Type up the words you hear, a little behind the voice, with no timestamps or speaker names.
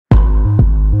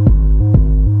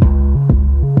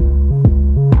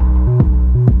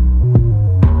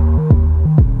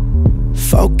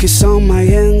Ice on my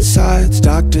insides,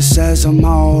 doctor says I'm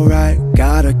alright.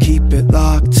 Gotta keep it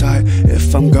locked tight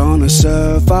if I'm gonna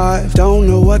survive. Don't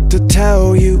know what to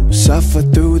tell you, suffer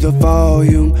through the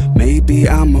volume. Maybe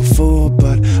I'm a fool,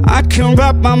 but I can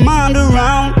wrap my mind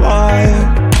around why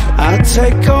I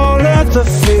take all of the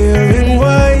fear in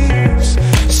waves,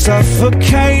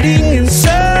 suffocating in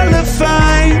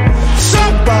cellophane.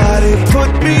 Somebody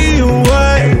put me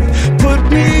away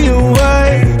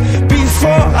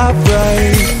before I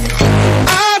break.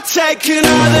 I'll take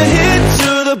another hit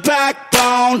to the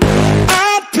backbone.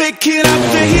 I'm picking up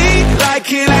the heat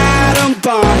like an atom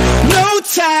bomb. No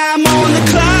time on the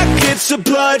clock, it's a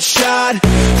bloodshot.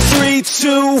 3, 2,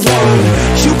 1,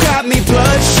 you got me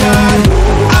bloodshot.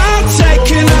 I'll take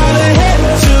another hit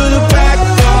to the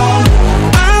backbone.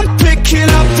 I'm picking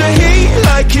up the heat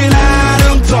like an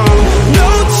atom bomb. No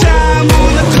time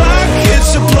on the clock,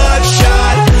 it's a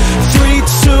bloodshot. 3,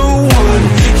 2, 1,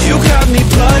 you got me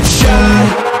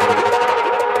bloodshot.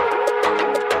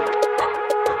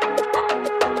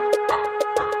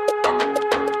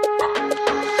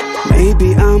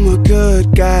 Maybe I'm a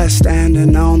good guy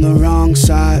standing on the wrong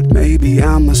side. Maybe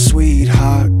I'm a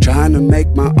sweetheart trying to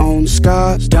make my own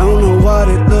scars. Don't know what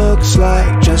it looks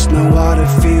like, just know what it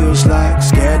feels like.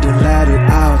 Scared to let it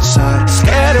outside,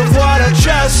 scared of what I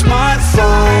just might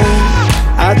find.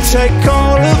 I take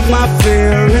all of my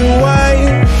fear in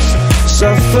waves,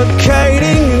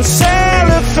 suffocating in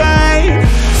cellophane.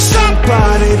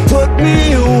 Somebody put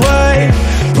me away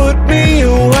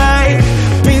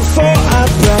before I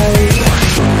break.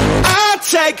 I'll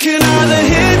take another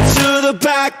hit to the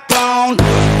backbone.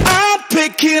 I'm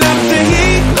picking up the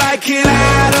heat like an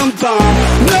atom bomb.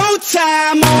 No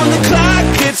time on the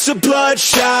clock, it's a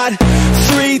bloodshot.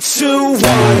 3, 2, 1,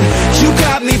 you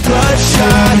got me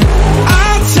bloodshot.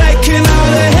 I'll take another